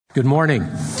Good morning.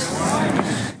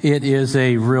 It is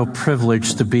a real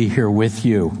privilege to be here with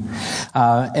you.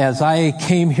 As I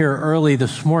came here early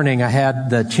this morning, I had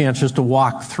the chance just to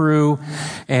walk through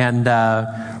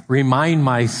and remind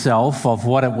myself of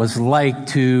what it was like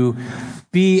to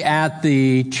be at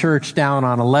the church down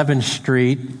on 11th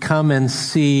Street, come and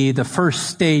see the first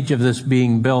stage of this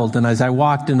being built. And as I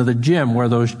walked into the gym where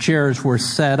those chairs were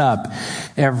set up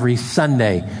every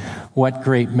Sunday, what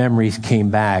great memories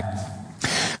came back.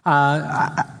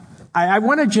 I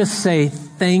want to just say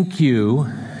thank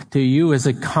you to you as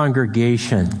a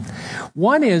congregation.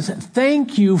 One is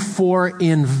thank you for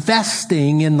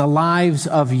investing in the lives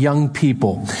of young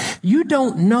people. You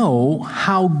don't know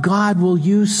how God will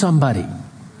use somebody,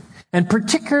 and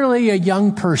particularly a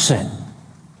young person.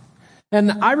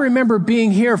 And I remember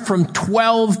being here from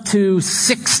 12 to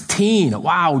 16.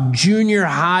 Wow, junior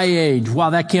high age. Wow,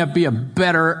 that can't be a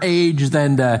better age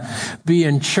than to be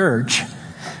in church.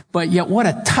 But yet what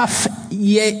a tough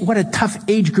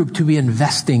age group to be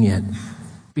investing in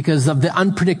because of the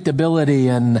unpredictability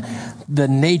and the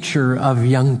nature of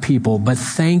young people. But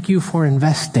thank you for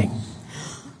investing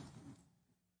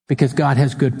because God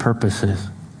has good purposes.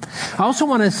 I also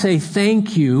want to say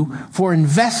thank you for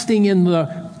investing in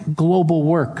the global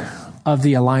work of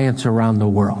the Alliance around the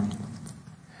world.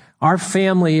 Our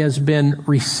family has been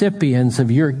recipients of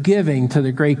your giving to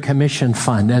the Great Commission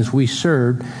Fund as we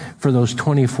served for those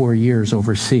 24 years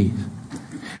overseas.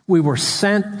 We were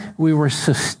sent, we were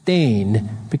sustained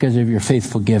because of your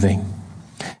faithful giving.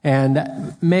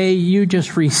 And may you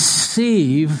just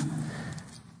receive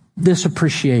this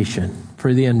appreciation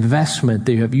for the investment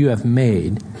that you have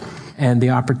made and the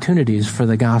opportunities for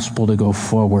the gospel to go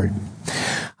forward.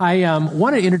 I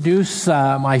want to introduce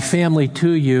my family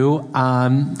to you.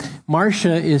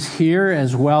 Marcia is here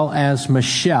as well as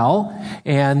Michelle.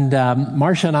 And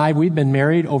Marcia and I, we've been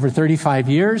married over 35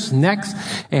 years. Next.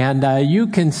 And you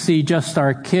can see just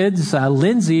our kids.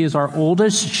 Lindsay is our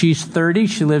oldest. She's 30.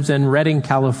 She lives in Redding,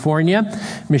 California.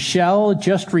 Michelle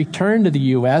just returned to the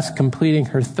U.S., completing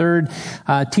her third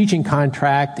teaching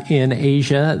contract in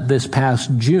Asia this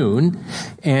past June.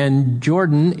 And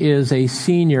Jordan is a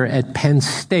senior at Penn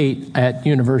State at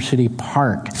University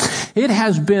Park. It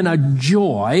has been a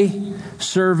joy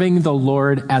serving the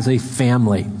Lord as a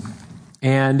family.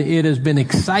 And it has been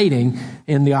exciting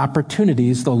in the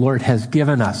opportunities the Lord has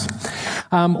given us.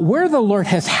 Where the Lord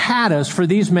has had us for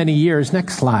these many years,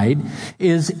 next slide,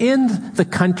 is in the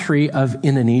country of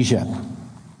Indonesia.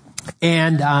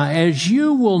 And as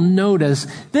you will notice,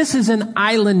 this is an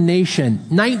island nation,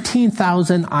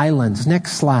 19,000 islands.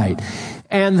 Next slide.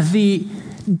 And the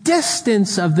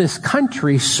distance of this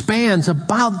country spans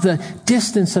about the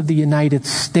distance of the United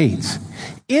States.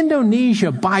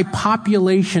 Indonesia, by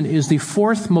population, is the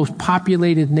fourth most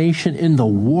populated nation in the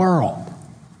world.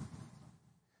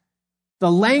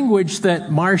 The language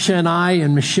that Marcia and I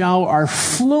and Michelle are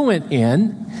fluent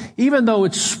in, even though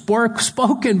it's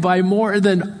spoken by more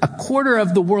than a quarter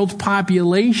of the world's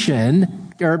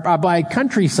population, or by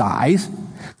country size,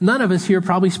 none of us here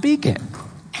probably speak it.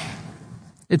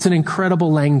 It's an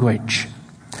incredible language.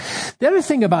 The other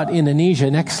thing about Indonesia,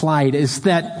 next slide, is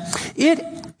that it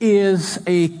is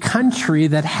a country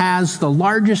that has the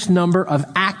largest number of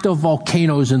active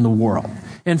volcanoes in the world.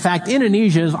 In fact,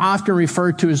 Indonesia is often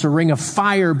referred to as a ring of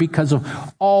fire because of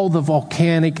all the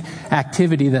volcanic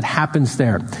activity that happens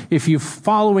there. If you're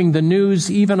following the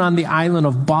news, even on the island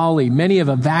of Bali, many have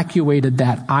evacuated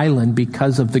that island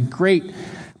because of the great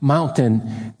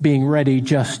mountain being ready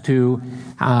just to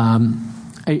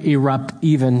erupt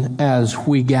even as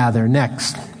we gather.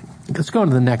 Next. Let's go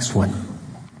to the next one.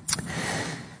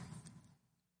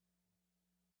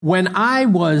 When I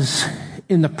was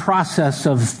in the process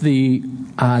of the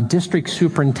district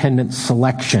superintendent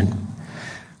selection,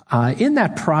 in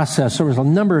that process, there was a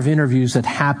number of interviews that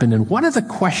happened, and one of the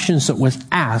questions that was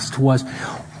asked was,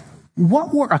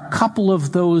 what were a couple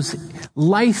of those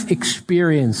life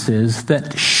experiences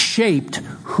that shaped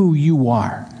who you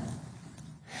are?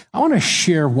 I want to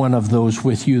share one of those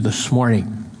with you this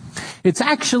morning. It's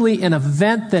actually an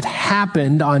event that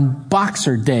happened on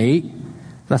Boxer Day.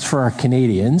 That's for our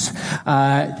Canadians.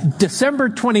 December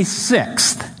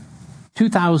 26th,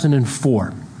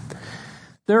 2004.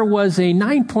 There was a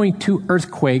 9.2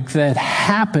 earthquake that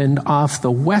happened off the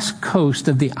west coast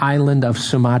of the island of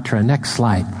Sumatra. Next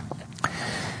slide.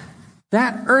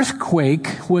 That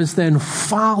earthquake was then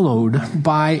followed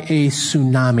by a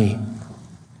tsunami.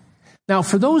 Now,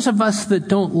 for those of us that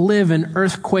don't live in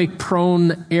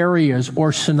earthquake-prone areas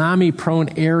or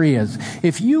tsunami-prone areas,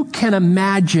 if you can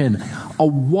imagine a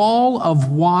wall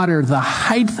of water the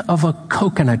height of a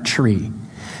coconut tree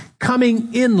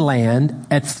coming inland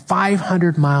at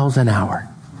 500 miles an hour.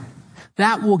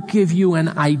 That will give you an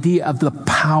idea of the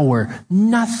power.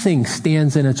 Nothing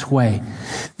stands in its way.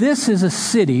 This is a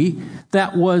city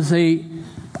that was a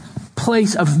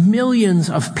place of millions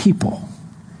of people.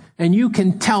 And you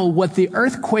can tell what the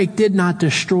earthquake did not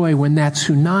destroy when that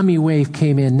tsunami wave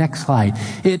came in. Next slide.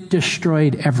 It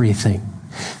destroyed everything.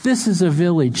 This is a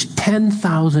village,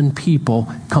 10,000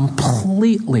 people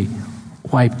completely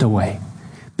wiped away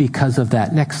because of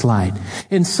that. Next slide.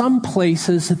 In some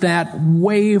places, that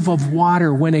wave of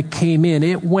water, when it came in,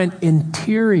 it went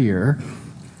interior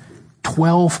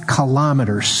 12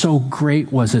 kilometers. So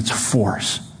great was its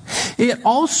force. It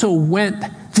also went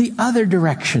the other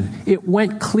direction. It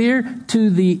went clear to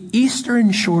the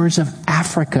eastern shores of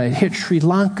Africa. It hit Sri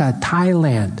Lanka,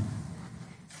 Thailand.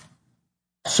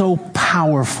 So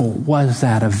powerful was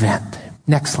that event.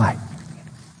 Next slide.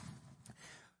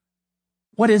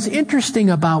 What is interesting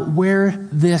about where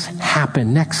this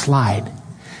happened, next slide,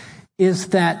 is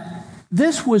that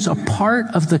this was a part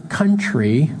of the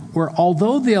country where,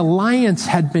 although the Alliance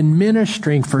had been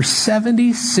ministering for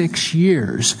 76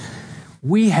 years,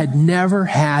 we had never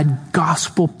had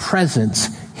gospel presence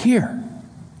here.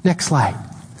 Next slide.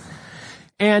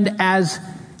 And as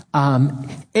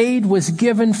aid was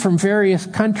given from various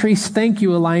countries, thank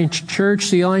you, Alliance Church.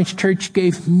 The Alliance Church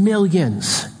gave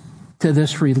millions to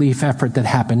this relief effort that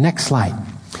happened. Next slide.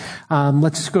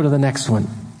 Let's go to the next one.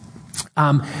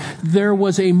 There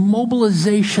was a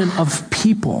mobilization of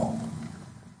people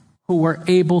who were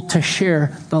able to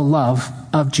share the love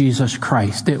of Jesus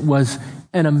Christ. It was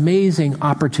an amazing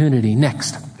opportunity.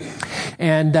 Next.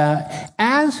 And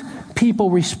as people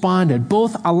responded,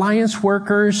 both Alliance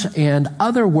workers and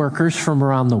other workers from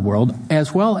around the world,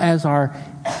 as well as our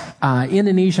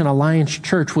Indonesian Alliance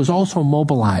Church, was also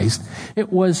mobilized.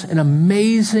 It was an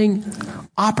amazing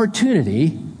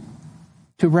opportunity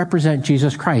to represent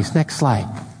Jesus Christ. Next slide.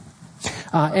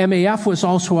 MAF was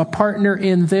also a partner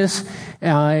in this,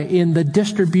 in the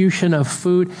distribution of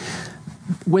food.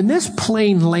 When this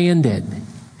plane landed,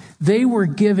 they were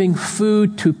giving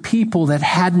food to people that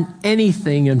hadn't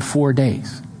anything in 4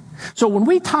 days. So when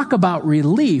we talk about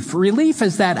relief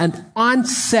is that an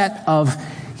onset of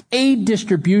aid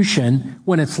distribution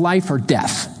when it's life or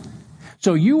death.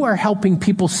 So you are helping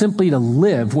people simply to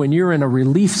live when you're in a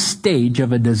relief stage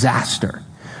of a disaster.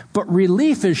 But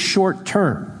relief is short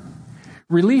term.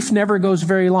 Relief never goes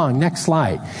very long. Next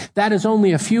slide. That is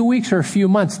only a few weeks or a few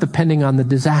months, depending on the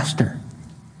disaster.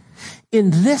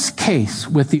 In this case,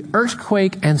 with the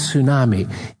earthquake and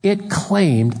tsunami, it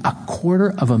claimed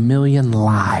 250,000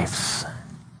 lives.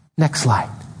 Next slide.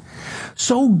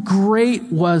 So great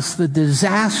was the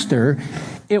disaster,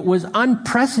 it was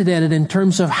unprecedented in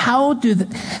terms of how do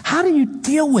you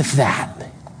deal with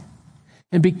that?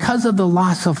 And because of the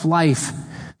loss of life,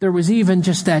 there was even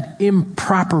just that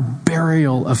improper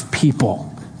burial of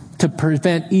people to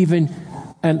prevent even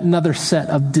another set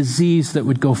of disease that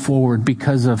would go forward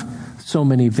because of so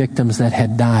many victims that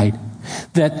had died.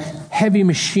 That heavy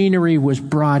machinery was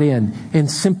brought in, and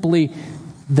simply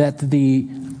that the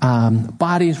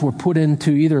bodies were put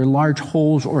into either large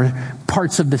holes or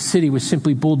parts of the city was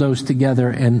simply bulldozed together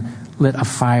and lit a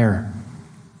fire.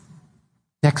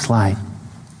 Next slide.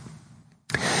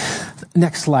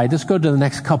 Next slide. Let's go to the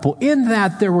next couple. In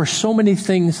that, there were so many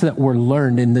things that were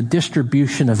learned in the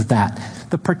distribution of that.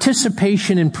 The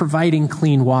participation in providing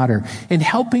clean water and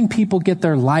helping people get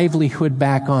their livelihood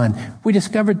back on. We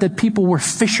discovered that people were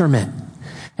fishermen.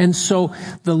 And so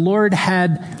the Lord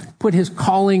had put his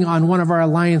calling on one of our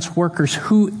Alliance workers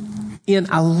who in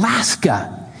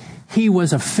Alaska, he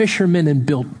was a fisherman and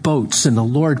built boats, and the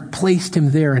Lord placed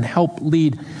him there and helped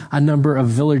lead a number of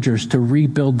villagers to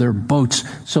rebuild their boats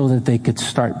so that they could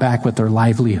start back with their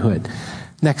livelihood.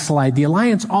 Next slide. The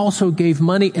Alliance also gave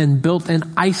money and built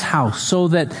an ice house so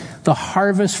that the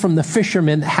harvest from the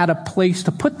fishermen had a place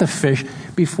to put the fish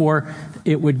before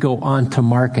it would go on to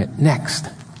market. Next.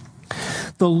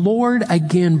 The Lord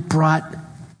again brought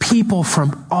people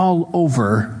from all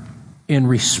over in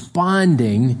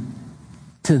responding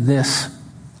to this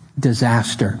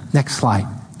disaster. Next slide.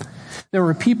 There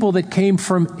were people that came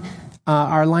from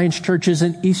our Alliance churches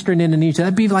in Eastern Indonesia.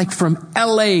 That'd be like from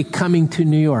LA coming to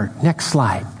New York. Next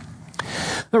slide.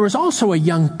 There was also a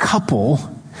young couple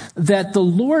that the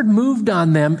Lord moved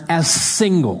on them as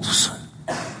singles.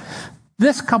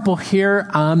 This couple here,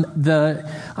 the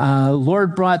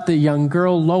Lord brought the young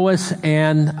girl, Lois,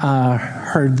 and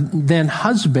her then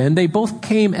husband. They both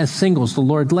came as singles. The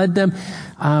Lord led them.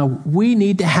 We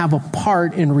need to have a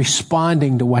part in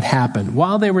responding to what happened.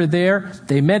 While they were there,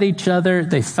 they met each other,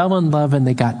 they fell in love, and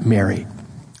they got married.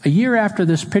 A year after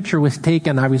this picture was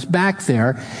taken, I was back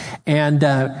there and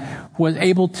was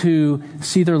able to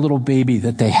see their little baby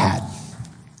that they had.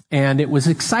 And it was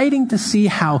exciting to see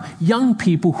how young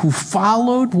people who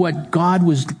followed what God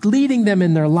was leading them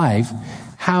in their life,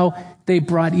 how they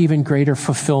brought even greater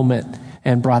fulfillment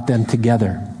and brought them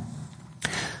together.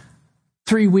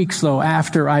 3 weeks, though,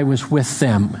 after I was with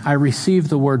them, I received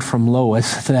the word from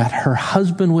Lois that her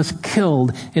husband was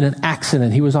killed in an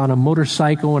accident. He was on a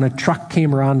motorcycle and a truck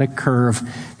came around a curve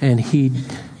and he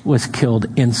was killed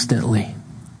instantly.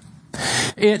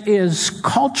 It is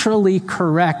culturally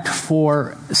correct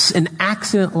for an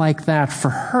accident like that for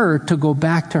her to go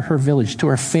back to her village, to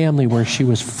her family where she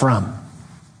was from.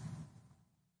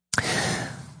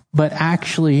 But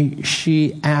actually,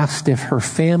 she asked if her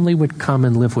family would come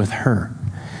and live with her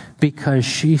because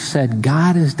she said,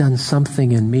 God has done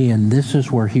something in me and this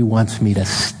is where he wants me to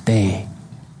stay.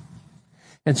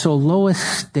 And so Lois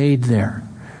stayed there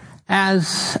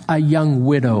as a young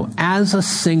widow, as a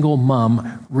single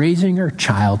mom, raising her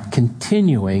child,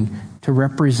 continuing to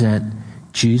represent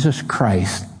Jesus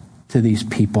Christ to these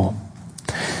people.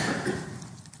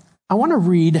 I want to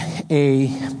read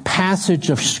a passage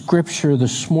of Scripture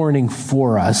this morning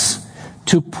for us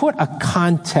to put a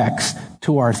context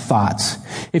to our thoughts.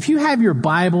 If you have your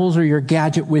Bibles or your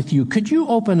gadget with you, could you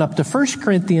open up to 1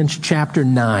 Corinthians chapter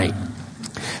 9?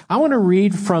 I want to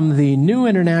read from the New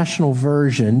International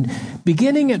Version,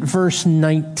 beginning at verse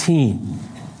 19.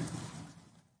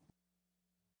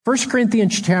 1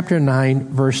 Corinthians chapter 9,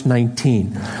 verse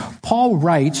 19. Paul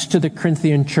writes to the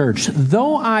Corinthian church,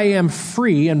 though I am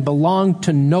free and belong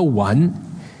to no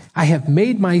one, I have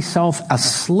made myself a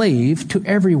slave to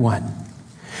everyone,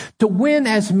 to win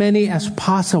as many as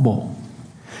possible.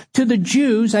 To the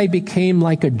Jews I became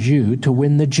like a Jew to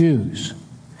win the Jews.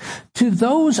 To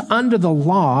those under the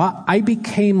law I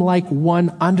became like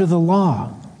one under the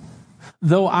law,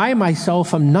 though I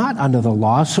myself am not under the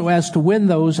law, so as to win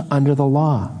those under the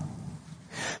law.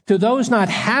 To those not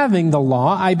having the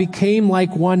law, I became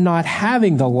like one not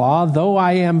having the law, though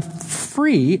I am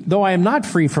not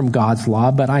free from God's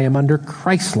law, but I am under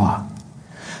Christ's law,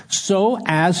 so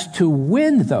as to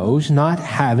win those not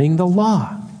having the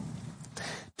law.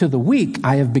 To the weak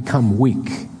I have become weak.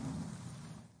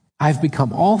 I have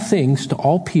become all things to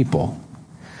all people,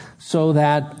 so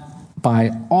that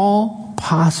by all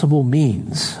possible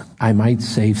means I might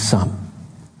save some.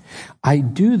 I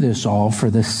do this all for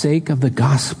the sake of the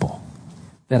gospel,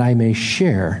 that I may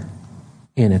share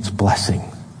in its blessing.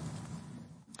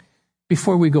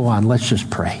 Before we go on, let's just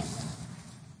pray.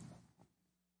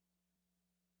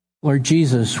 Lord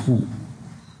Jesus,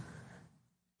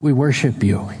 we worship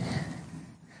you.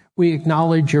 We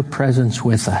acknowledge your presence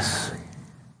with us.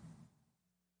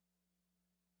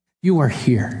 You are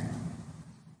here.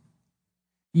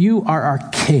 You are our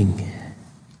King.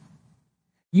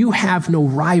 You have no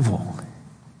rival.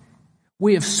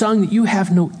 We have sung that you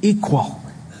have no equal.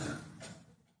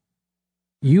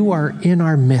 You are in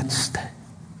our midst,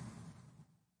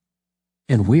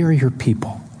 and we are your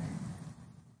people.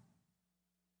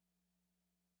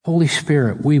 Holy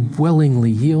Spirit, we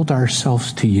willingly yield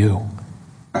ourselves to you,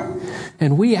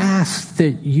 and we ask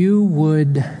that you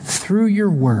would, through your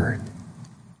word,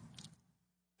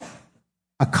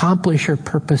 accomplish your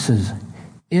purposes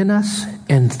in us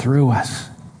and through us,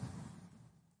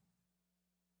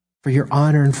 for your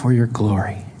honor and for your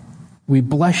glory. We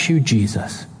bless you,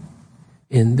 Jesus,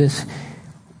 in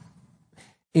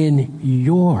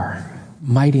your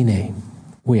mighty name.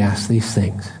 We ask these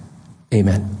things.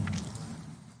 Amen.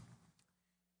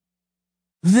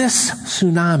 This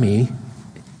tsunami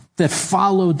that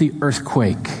followed the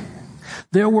earthquake,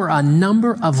 there were a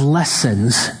number of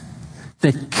lessons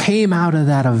that came out of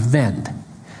that event,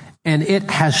 and it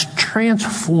has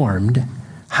transformed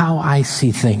how I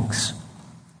see things.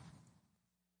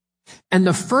 And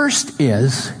the first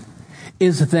is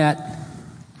that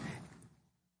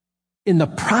in the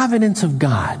providence of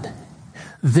God,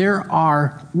 there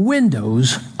are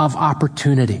windows of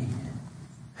opportunity.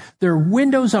 There are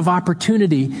windows of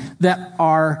opportunity that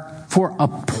are for a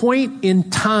point in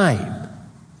time.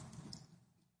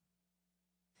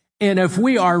 And if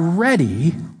we are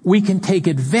ready, we can take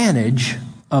advantage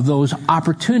of those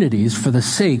opportunities for the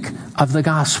sake of the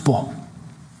gospel.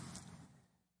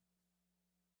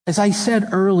 As I said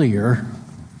earlier,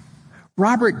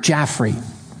 Robert Jaffray,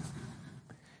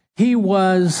 he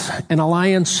was an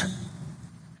Alliance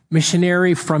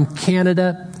missionary from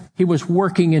Canada. He was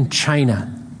working in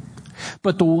China.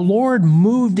 But the Lord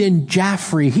moved in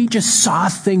Jaffray. He just saw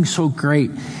things so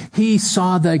great. He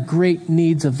saw the great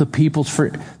needs of the people for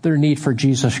their need for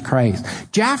Jesus Christ.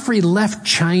 Jaffray left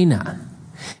China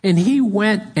And he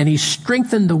went and he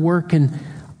strengthened the work in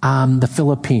the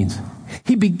Philippines.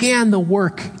 He began the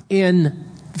work in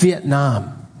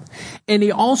Vietnam. And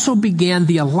he also began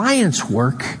the alliance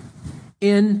work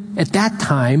at that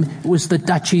time, it was the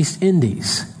Dutch East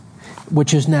Indies,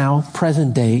 which is now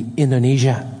present-day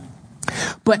Indonesia.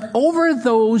 But over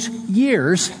those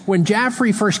years, when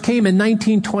Jaffrey first came in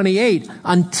 1928,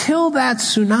 until that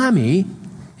tsunami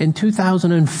in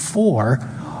 2004,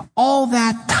 all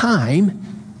that time,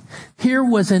 here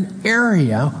was an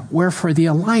area where for the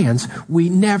Alliance, we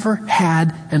never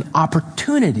had an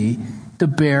opportunity to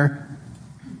bear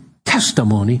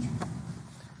testimony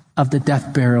of the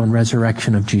death, burial, and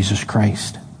resurrection of Jesus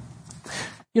Christ.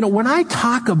 You know, when I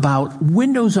talk about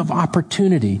windows of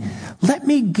opportunity, let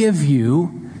me give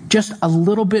you just a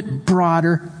little bit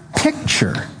broader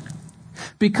picture.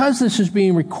 Because this is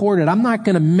being recorded, I'm not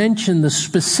going to mention the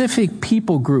specific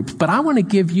people groups, but I want to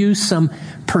give you some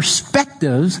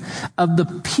perspectives of the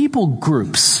people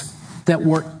groups that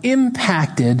were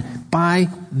impacted by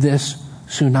this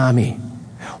tsunami.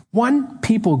 One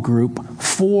people group,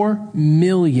 4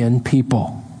 million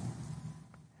people.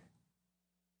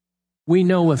 We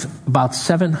know of about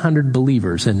 700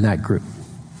 believers in that group.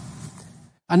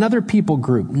 Another people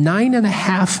group,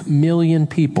 9.5 million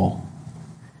people.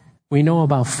 We know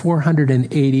about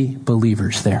 480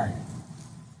 believers there.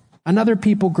 Another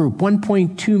people group,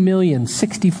 1.2 million,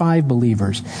 65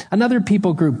 believers. Another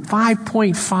people group,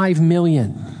 5.5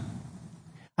 million.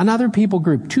 Another people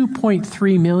group,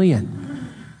 2.3 million.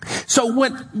 So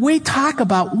when we talk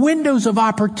about windows of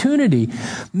opportunity,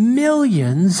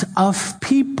 millions of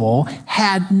people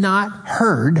had not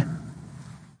heard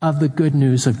of the good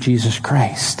news of Jesus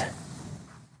Christ.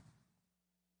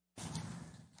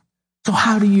 So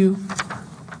how do you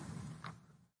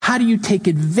take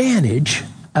advantage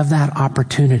of that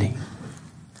opportunity?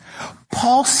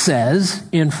 Paul says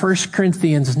in 1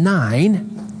 Corinthians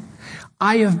 9,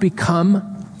 I have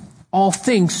become all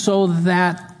things so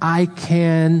that I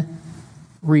can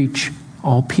reach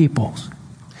all peoples.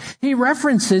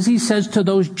 He says to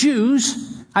those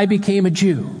Jews, I became a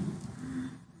Jew.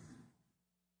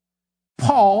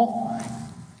 Paul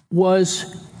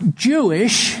was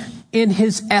Jewish in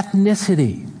his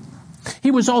ethnicity.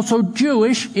 He was also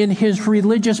Jewish in his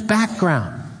religious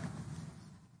background.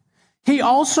 He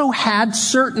also had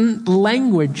certain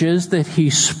languages that he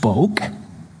spoke,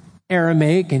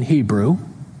 Aramaic and Hebrew.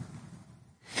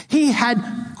 He had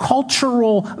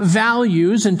cultural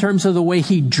values in terms of the way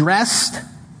he dressed,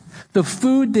 the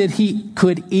food that he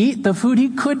could eat, the food he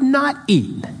could not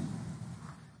eat.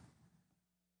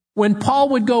 When Paul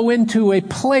would go into a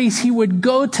place, he would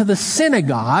go to the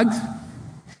synagogue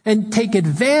and take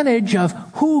advantage of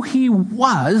who he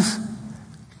was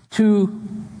to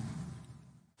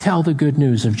tell the good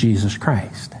news of Jesus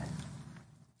Christ.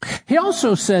 He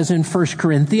also says in 1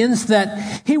 Corinthians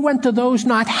that he went to those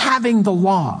not having the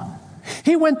law.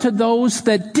 He went to those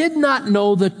that did not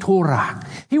know the Torah.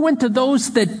 He went to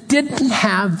those that didn't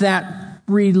have that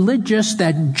religious,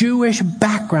 that Jewish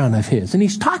background of his. And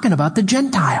he's talking about the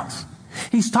Gentiles.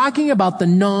 He's talking about the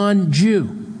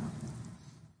non-Jew.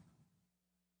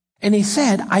 And he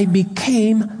said, I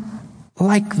became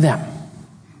like them.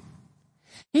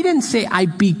 He didn't say, I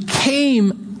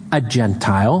became a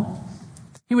Gentile.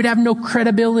 He would have no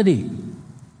credibility.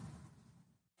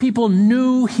 People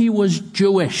knew he was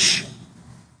Jewish.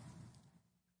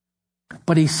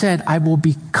 But he said, I will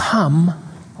become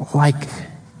like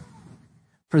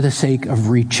for the sake of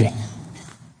reaching.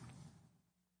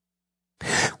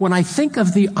 When I think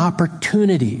of the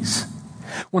opportunities,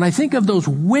 when I think of those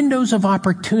windows of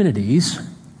opportunities,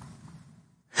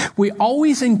 we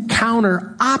always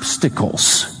encounter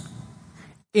obstacles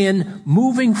in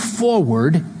moving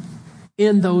forward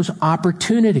in those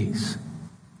opportunities.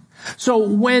 So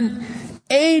when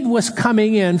aid was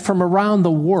coming in from around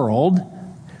the world,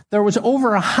 there was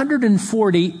over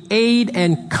 140 aid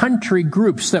and country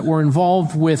groups that were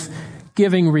involved with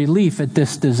giving relief at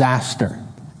this disaster.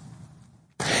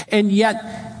 And yet,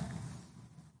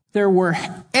 there were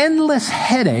endless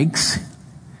headaches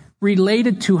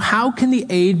related to how can the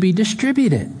aid be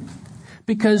distributed.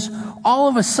 Because all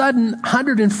of a sudden,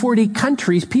 140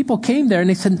 countries, people came there and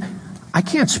they said, I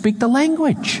can't speak the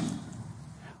language.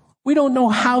 We don't know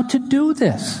how to do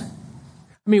this.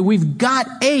 I mean, we've got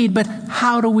aid, but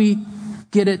how do we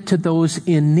get it to those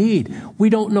in need? We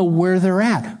don't know where they're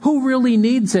at. Who really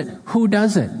needs it? Who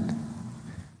doesn't?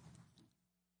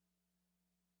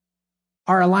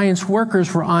 Our Alliance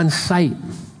workers were on site.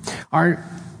 Our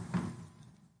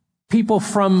people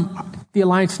from the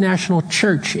Alliance National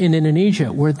Church in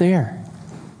Indonesia were there.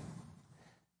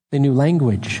 They knew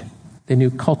language. They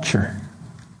knew culture.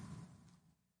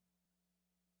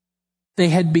 They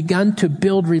had begun to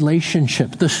build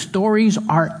relationships. The stories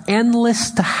are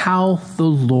endless to how the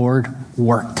Lord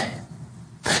worked.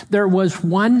 There was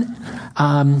one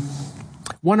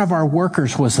of our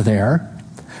workers was there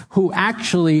who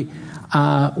actually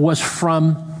was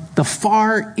from the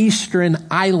far eastern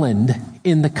island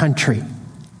in the country.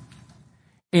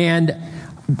 And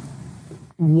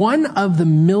one of the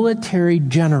military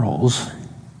generals,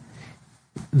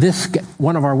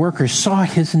 one of our workers, saw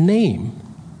his name.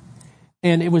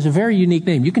 And it was a very unique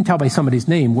name. You can tell by somebody's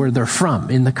name where they're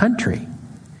from in the country.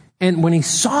 And when he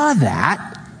saw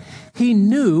that, he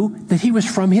knew that he was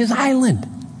from his island.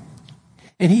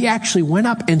 And he actually went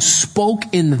up and spoke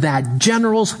in that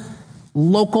general's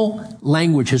local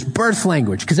language, his birth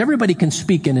language, because everybody can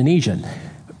speak Indonesian.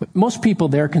 Most people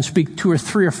there can speak 2 or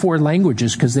 3 or 4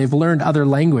 languages because they've learned other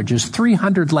languages.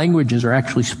 300 languages are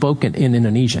actually spoken in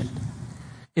Indonesia.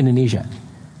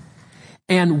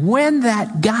 And when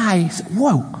that guy said,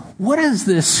 whoa, what is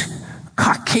this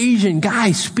Caucasian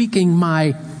guy speaking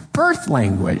my birth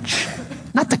language?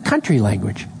 Not the country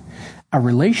language. A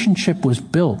relationship was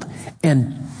built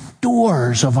and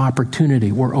doors of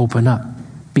opportunity were opened up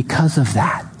because of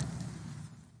that.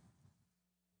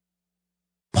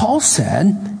 Paul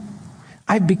said,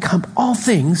 I've become all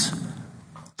things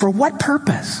for what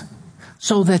purpose?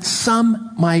 So that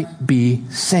some might be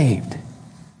saved.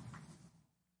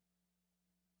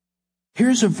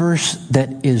 Here's a verse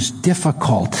that is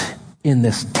difficult in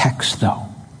this text, though.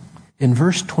 In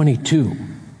verse 22,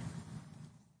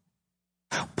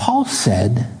 Paul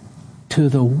said, to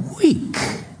the weak,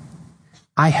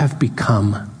 I have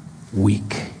become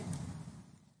weak.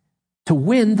 To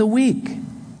win the weak.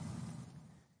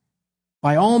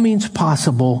 By all means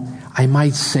possible, I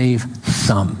might save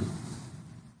some.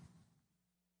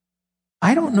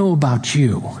 I don't know about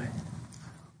you,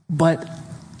 but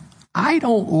I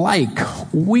don't like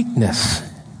weakness.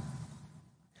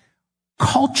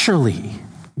 Culturally,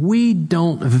 we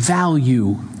don't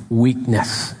value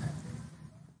weakness.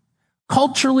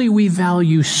 Culturally, we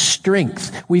value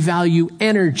strength. We value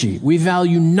energy. We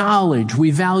value knowledge.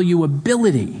 We value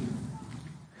ability.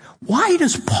 Why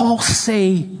does Paul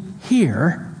say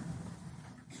here,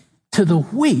 to the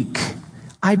weak,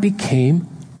 I became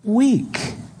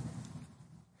weak?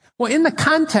 Well, in the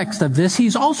context of this,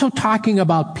 he's also talking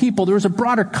about people. There was a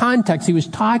broader context he was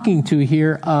talking to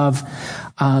here of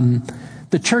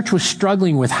the church was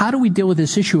struggling with. How do we deal with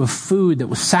this issue of food that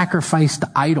was sacrificed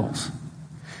to idols?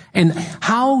 And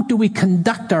how do we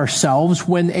conduct ourselves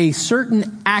when a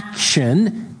certain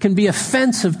action can be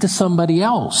offensive to somebody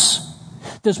else?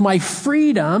 Does my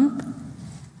freedom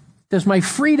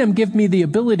give me the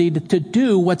ability to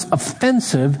do what's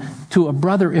offensive to a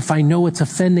brother if I know it's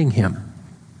offending him?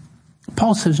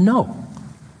 Paul says no.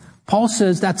 Paul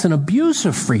says that's an abuse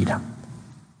of freedom.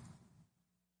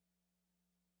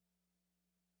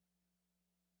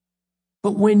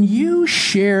 But when you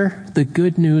share the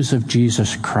good news of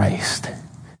Jesus Christ,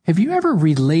 have you ever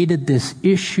related this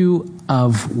issue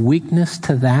of weakness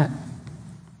to that?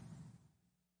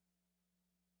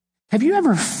 Have you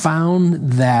ever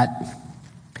found that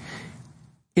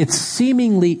it's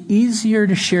seemingly easier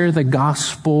to share the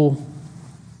gospel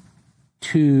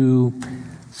to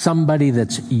somebody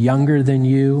that's younger than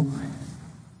you?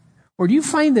 Or do you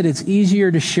find that it's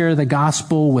easier to share the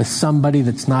gospel with somebody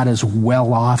that's not as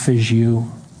well off as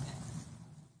you?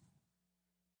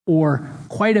 Or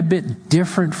quite a bit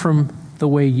different from the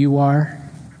way you are?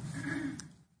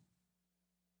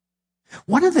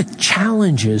 One of the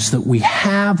challenges that we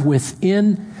have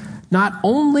within not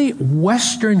only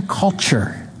Western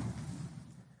culture,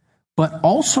 but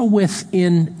also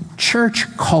within church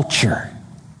culture,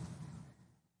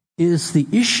 is the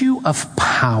issue of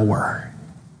power.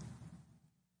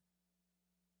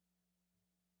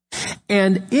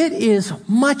 And it is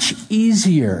much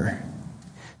easier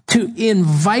to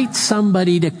invite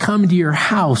somebody to come to your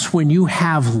house when you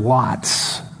have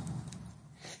lots.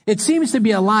 It seems to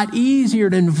be a lot easier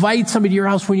to invite somebody to your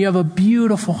house when you have a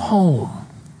beautiful home.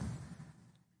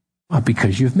 Well,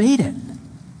 because you've made it.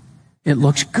 It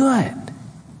looks good.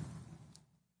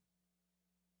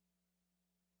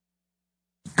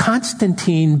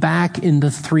 Constantine, back in the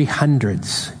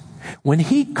 300s, when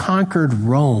he conquered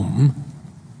Rome,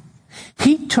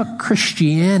 he took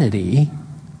Christianity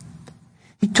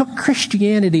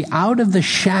out of the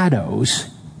shadows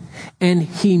and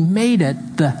he made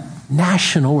it the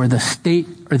national or the state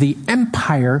or the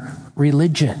empire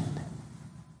religion.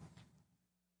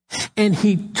 And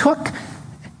he took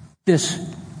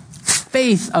this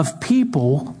faith of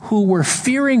people who were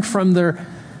fearing from the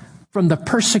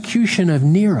persecution of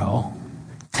Nero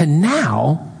to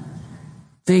now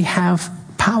they have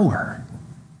power.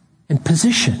 and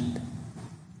position.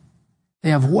 They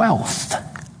have wealth.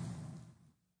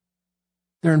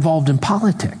 They're involved in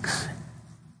politics.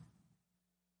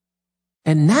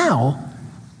 And now,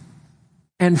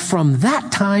 and from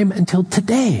that time until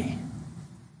today,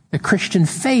 the Christian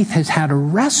faith has had to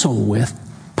wrestle with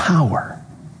power.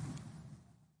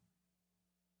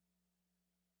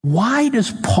 Why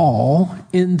does Paul,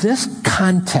 in this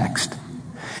context,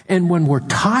 and when we're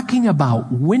talking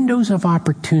about windows of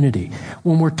opportunity,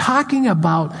 when we're talking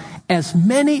about as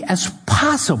many as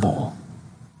possible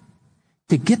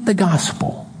to get the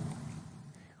gospel,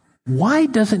 why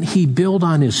doesn't he build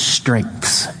on his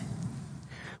strengths?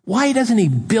 Why doesn't he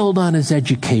build on his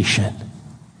education?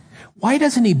 Why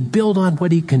doesn't he build on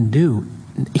what he can do?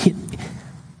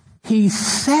 He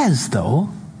says, though,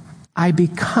 I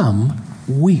become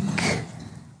weak.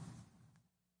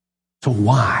 So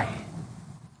why?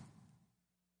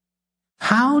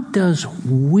 How does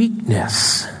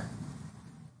weakness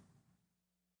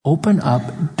open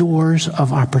up doors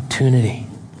of opportunity?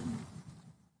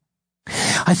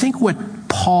 I think what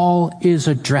Paul is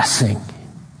addressing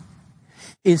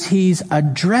is he's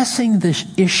addressing this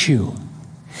issue.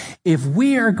 If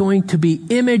we are going to be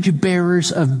image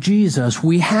bearers of Jesus,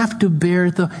 we have to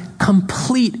bear the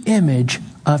complete image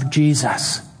of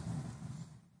Jesus.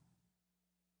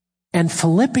 And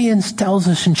Philippians tells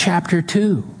us in chapter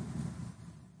 2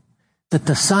 that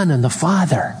the Son and the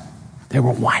Father, they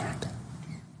were one.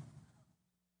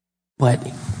 But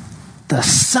the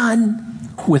Son,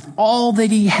 with all that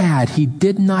he had, he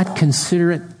did not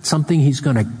consider it something he's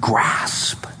going to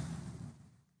grasp.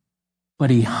 But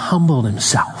he humbled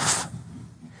himself,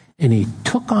 and he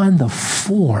took on the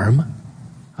form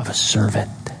of a servant.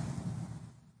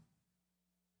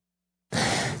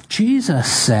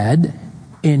 Jesus said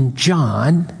in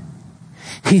John,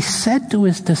 he said to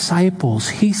his disciples,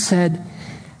 he said,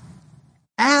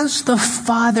 as the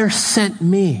Father sent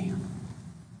me,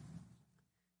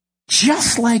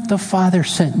 just like the Father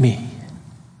sent me,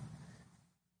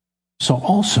 so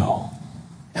also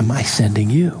am I sending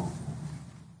you.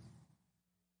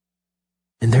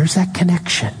 And there's that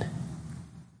connection.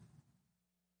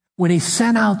 When he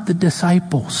sent out the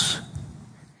disciples,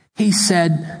 he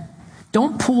said,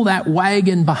 don't pull that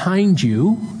wagon behind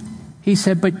you. He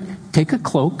said, but take a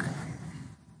cloak,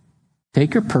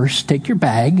 take your purse, take your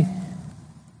bag,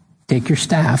 take your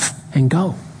staff, and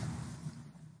go.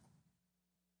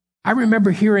 I remember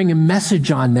hearing a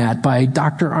message on that by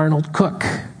Dr. Arnold Cook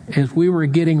as we were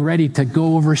getting ready to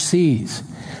go overseas.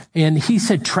 And he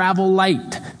said, travel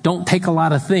light, don't take a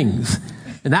lot of things.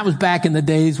 And that was back in the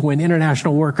days when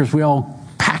international workers, we all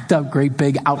packed up great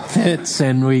big outfits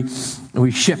and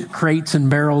we shipped crates and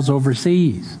barrels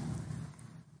overseas.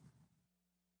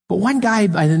 But one guy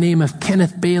by the name of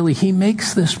Kenneth Bailey, he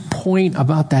makes this point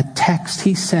about that text.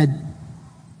 He said,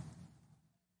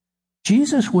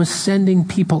 Jesus was sending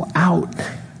people out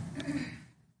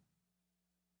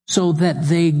so that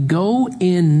they go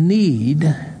in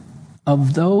need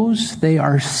of those they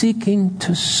are seeking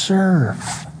to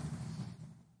serve.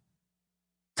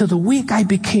 To the weak I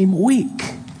became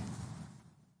weak.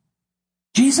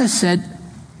 Jesus said,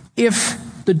 if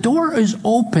the door is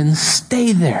open,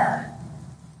 stay there.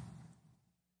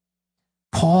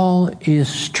 Paul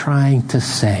is trying to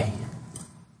say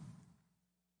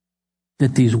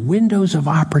that these windows of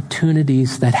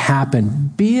opportunities that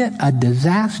happen, be it a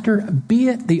disaster, be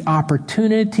it the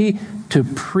opportunity to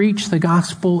preach the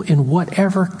gospel in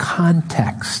whatever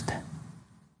context,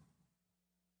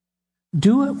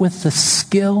 do it with the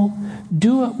skill,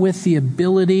 do it with the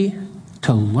ability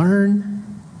to learn,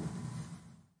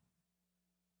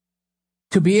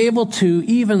 to be able to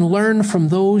even learn from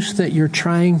those that you're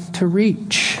trying to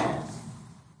reach.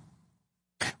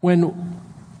 When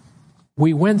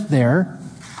we went there,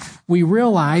 we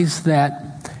realized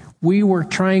that we were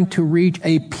trying to reach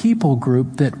a people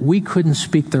group that we couldn't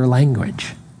speak their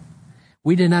language.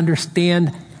 We didn't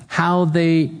understand how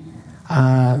the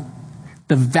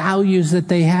values that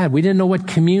they had. We didn't know what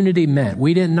community meant.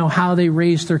 We didn't know how they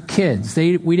raised their kids.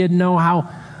 We didn't know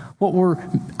what were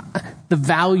the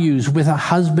values with a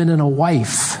husband and a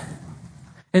wife.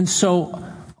 And so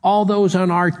all those on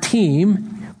our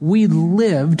team, we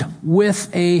lived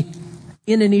with a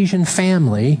Indonesian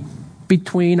family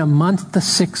between a month to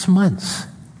 6 months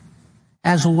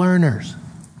as learners,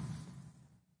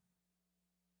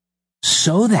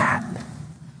 so that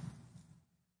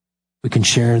we can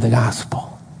share the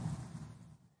gospel.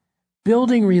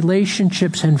 Building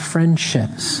relationships and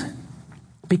friendships,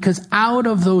 because out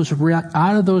of those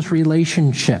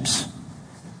relationships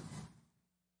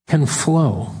can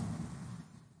flow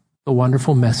the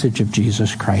wonderful message of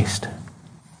Jesus Christ.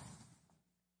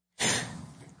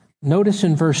 Notice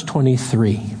in verse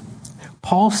 23,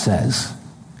 Paul says,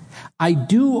 I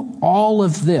do all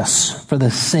of this for the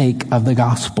sake of the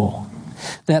gospel,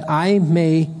 that I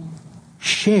may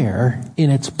share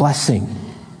in its blessing.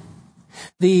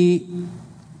 The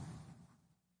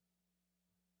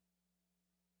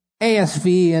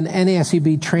ASV and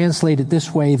NASB translate it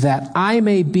this way, that I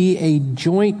may be a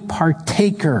joint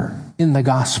partaker in the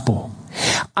gospel.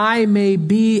 I may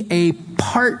be a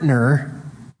partner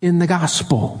in the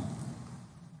gospel.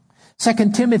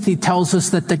 2 Timothy tells us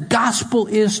that the gospel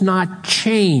is not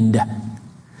chained.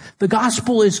 The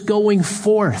gospel is going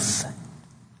forth.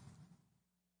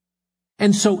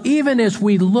 And so even as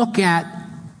we look at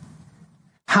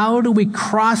how do we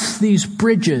cross these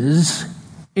bridges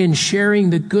in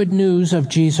sharing the good news of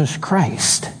Jesus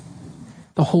Christ,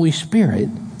 the Holy Spirit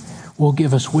will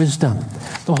give us wisdom.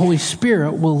 The Holy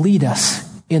Spirit will lead us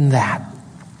in that.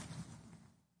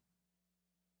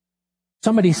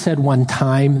 Somebody said one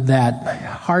time that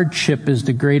hardship is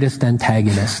the greatest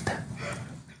antagonist.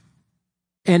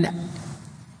 And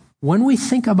when we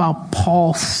think about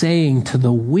Paul saying to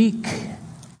the weak,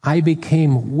 I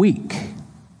became weak,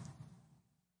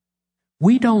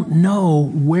 we don't know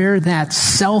where that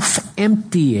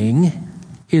self-emptying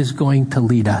is going to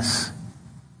lead us.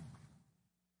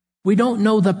 We don't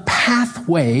know the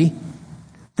pathway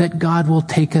that God will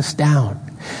take us down.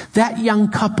 That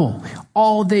young couple,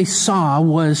 all they saw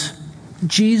was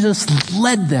Jesus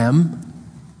led them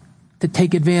to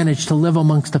take advantage, to live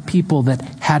amongst the people that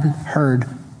hadn't heard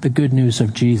the good news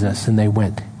of Jesus, and they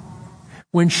went.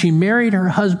 When she married her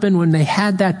husband, when they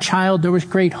had that child, there was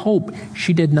great hope.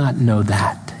 She did not know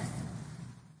that.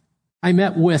 I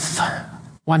met with,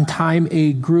 one time,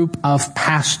 a group of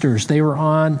pastors. They were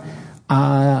all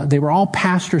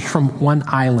pastors from one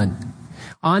island.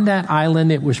 On that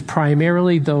island, it was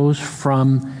primarily those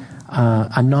from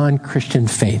a non-Christian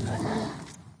faith.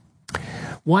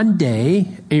 One day,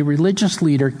 a religious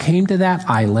leader came to that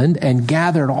island and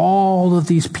gathered all of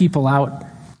these people out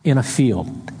in a field.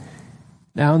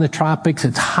 Now in the tropics,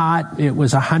 it's hot. It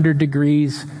was 100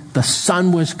 degrees. The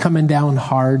sun was coming down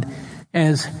hard.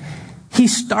 As he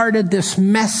started this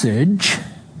message,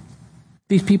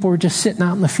 these people were just sitting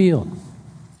out in the field.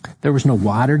 There was no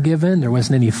water given. There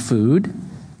wasn't any food.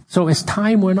 So as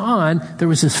time went on, there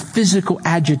was this physical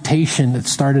agitation that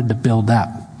started to build up.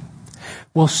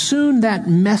 Well, soon that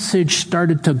message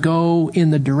started to go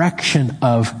in the direction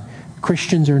of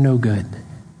Christians are no good.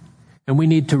 And we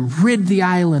need to rid the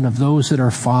island of those that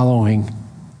are following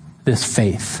this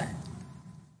faith.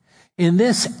 In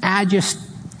this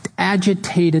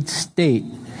agitated state,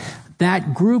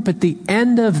 that group at the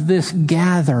end of this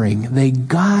gathering, they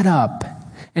got up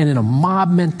and in a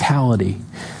mob mentality,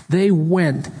 they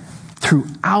went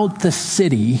throughout the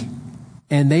city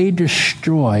and they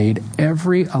destroyed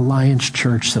every Alliance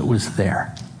church that was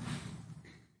there.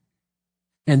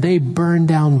 And they burned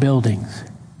down buildings.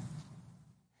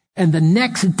 And the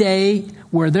next day,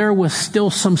 where there was still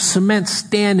some cement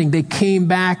standing, they came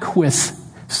back with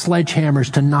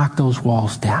sledgehammers to knock those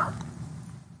walls down.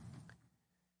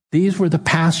 These were the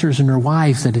pastors and their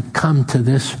wives that had come to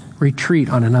this retreat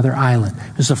on another island.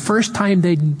 It was the first time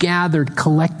they'd gathered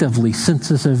collectively since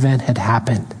this event had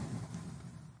happened.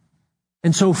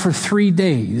 And so for 3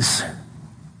 days,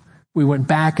 we went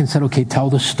back and said, okay, tell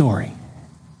the story.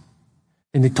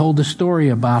 And they told the story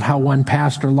about how one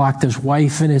pastor locked his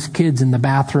wife and his kids in the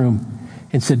bathroom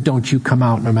and said, don't you come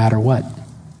out no matter what.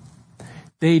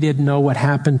 They didn't know what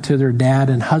happened to their dad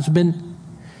and husband.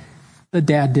 The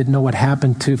dad didn't know what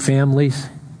happened to families.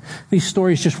 These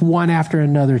stories, just one after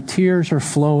another, tears are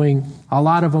flowing, a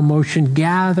lot of emotion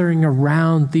gathering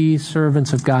around these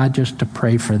servants of God just to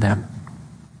pray for them.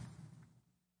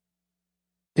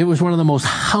 It was one of the most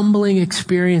humbling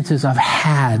experiences I've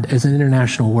had as an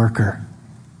international worker.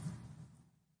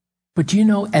 But you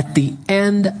know, at the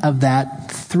end of that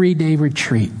 3-day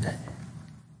retreat,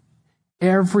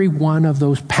 every one of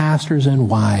those pastors and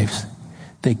wives,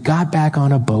 they got back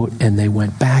on a boat and they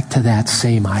went back to that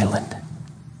same island.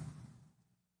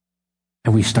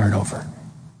 And we start over.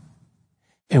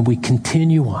 And we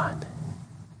continue on.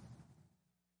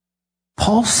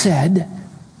 Paul said,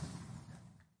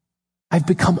 I've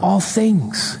become all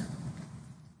things.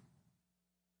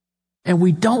 And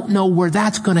we don't know where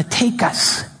that's going to take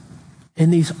us in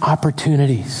these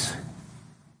opportunities.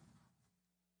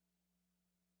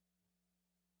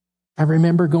 I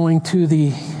remember going to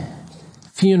the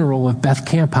funeral of Beth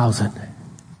Camphausen,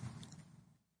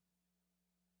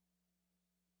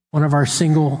 one of our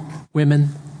single women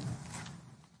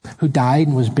who died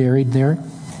and was buried there.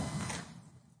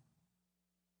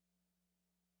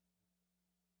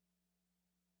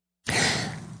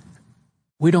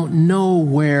 We don't know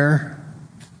where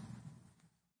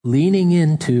leaning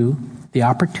into the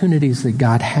opportunities that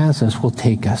God has us will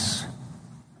take us.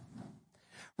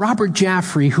 Robert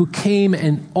Jaffray, who came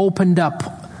and opened up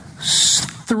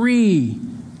 3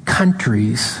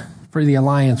 countries for the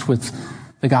alliance with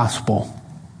the gospel,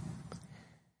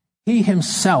 he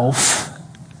himself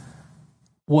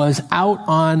was out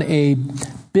on a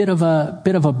bit of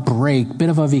a break, bit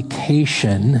of a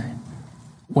vacation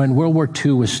when World War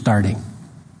II was starting.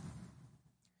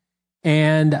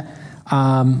 And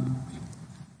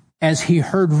as he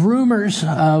heard rumors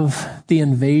of the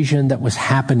invasion that was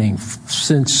happening,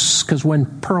 because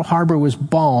when Pearl Harbor was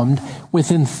bombed,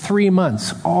 within 3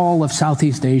 months, all of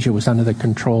Southeast Asia was under the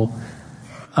control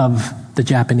of the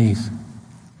Japanese.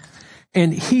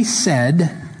 And he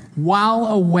said, while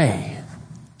away,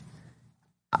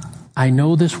 I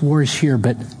know this war is here,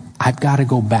 but I've got to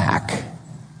go back.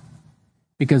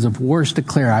 Because if war's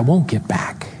declared, I won't get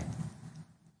back.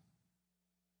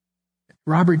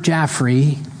 Robert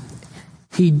Jaffray,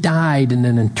 he died in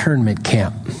an internment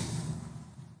camp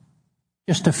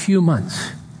just a few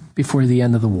months before the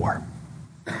end of the war.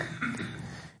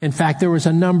 In fact, there was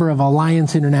a number of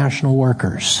Alliance International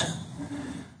workers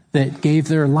that gave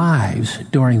their lives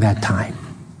during that time.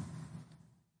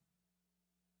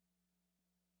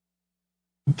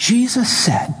 Jesus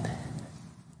said,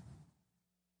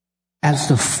 as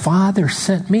the Father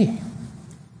sent me,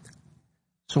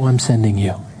 so I'm sending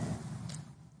you.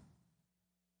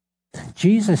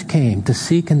 Jesus came to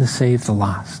seek and to save the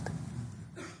lost.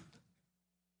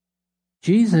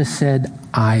 Jesus said,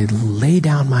 I lay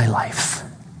down my life.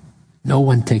 No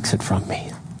one takes it from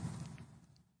me.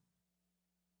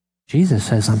 Jesus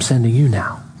says, I'm sending you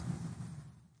now.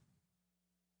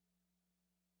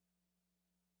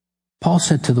 Paul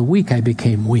said, to the weak I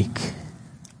became weak,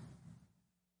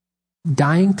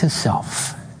 dying to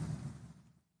self,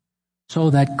 so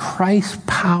that Christ's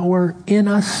power in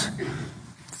us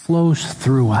flows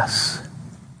through us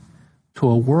to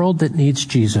a world that needs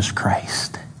Jesus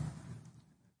Christ.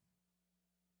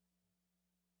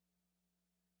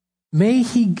 May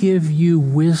he give you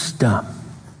wisdom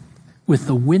with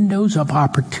the windows of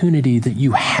opportunity that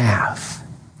you have.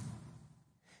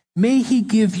 May he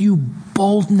give you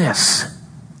boldness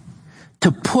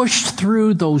to push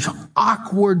through those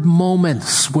awkward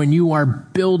moments when you are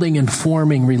building and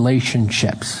forming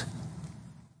relationships.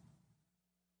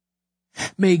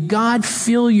 May God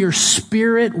fill your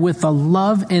spirit with a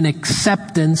love and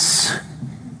acceptance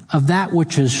of that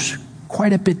which is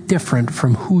quite a bit different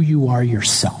from who you are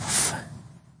yourself.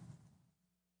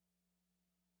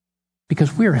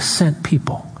 Because we're a sent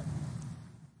people.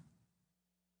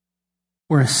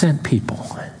 We're a sent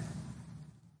people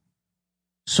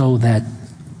so that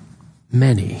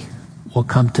many will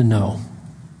come to know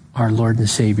our Lord and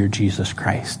Savior, Jesus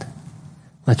Christ.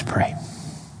 Let's pray.